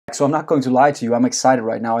So I'm not going to lie to you, I'm excited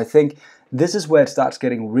right now. I think this is where it starts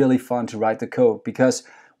getting really fun to write the code, because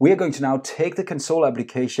we are going to now take the console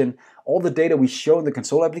application, all the data we show in the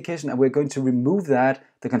console application, and we're going to remove that,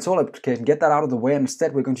 the console application, get that out of the way, and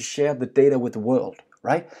instead we're going to share the data with the world,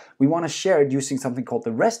 right? We want to share it using something called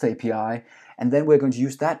the REST API, and then we're going to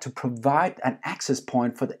use that to provide an access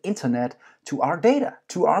point for the internet to our data,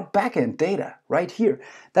 to our backend data right here.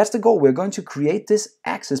 That's the goal. We're going to create this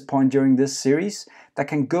access point during this series that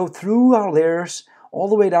can go through our layers all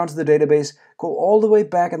the way down to the database, go all the way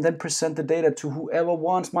back, and then present the data to whoever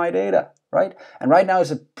wants my data, right? And right now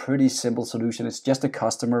it's a pretty simple solution. It's just a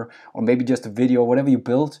customer, or maybe just a video, whatever you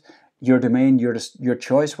built, your domain, your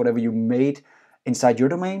choice, whatever you made inside your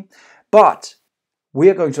domain. But we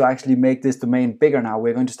are going to actually make this domain bigger now.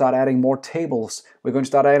 We're going to start adding more tables. We're going to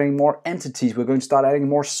start adding more entities. We're going to start adding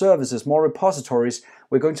more services, more repositories.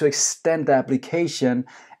 We're going to extend the application,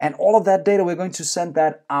 and all of that data, we're going to send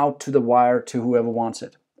that out to the wire to whoever wants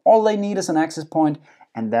it. All they need is an access point,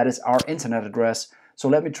 and that is our internet address. So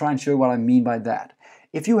let me try and show you what I mean by that.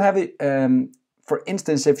 If you have it, for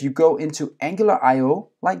instance, if you go into Angular.io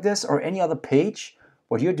like this, or any other page,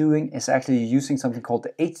 what you're doing is actually using something called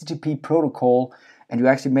the HTTP protocol, and you're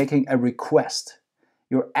actually making a request.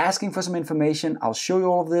 You're asking for some information. I'll show you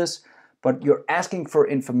all of this, but you're asking for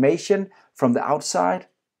information from the outside,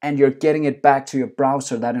 and you're getting it back to your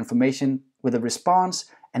browser, that information with a response,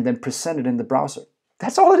 and then present it in the browser.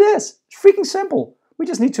 That's all it is. It's freaking simple. We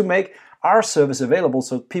just need to make our service available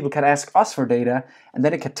so people can ask us for data, and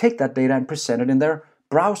then it can take that data and present it in their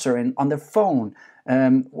browser and on their phone,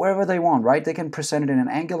 wherever they want, right? They can present it in an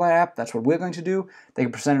Angular app. That's what we're going to do. They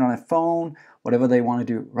can present it on a phone, whatever they want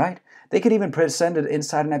to do, right? They could even present it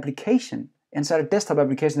inside an application, inside a desktop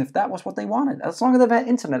application, if that was what they wanted. As long as they've had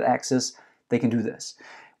internet access, they can do this.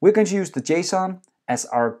 We're going to use the JSON as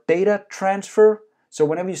our data transfer. So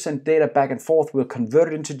whenever you send data back and forth, we'll convert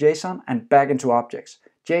it into JSON and back into objects.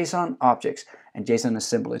 JSON, objects, and JSON is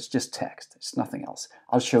simple. It's just text. It's nothing else.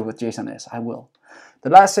 I'll show you what JSON is. I will. The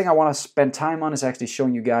last thing I want to spend time on is actually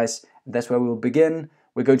showing you guys, and that's where we will begin.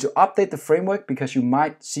 We're going to update the framework, because you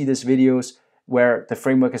might see these videos where the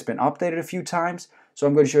framework has been updated a few times. So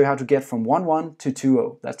I'm going to show you how to get from 1.1 to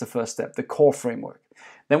 2.0. That's the first step, the core framework.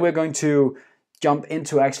 Then we're going to jump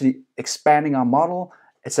into actually expanding our model,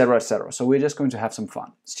 etc., etc. So we're just going to have some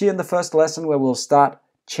fun. See you in the first lesson where we'll start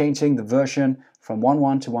changing the version from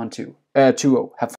 1.1 to 2.0. Have fun.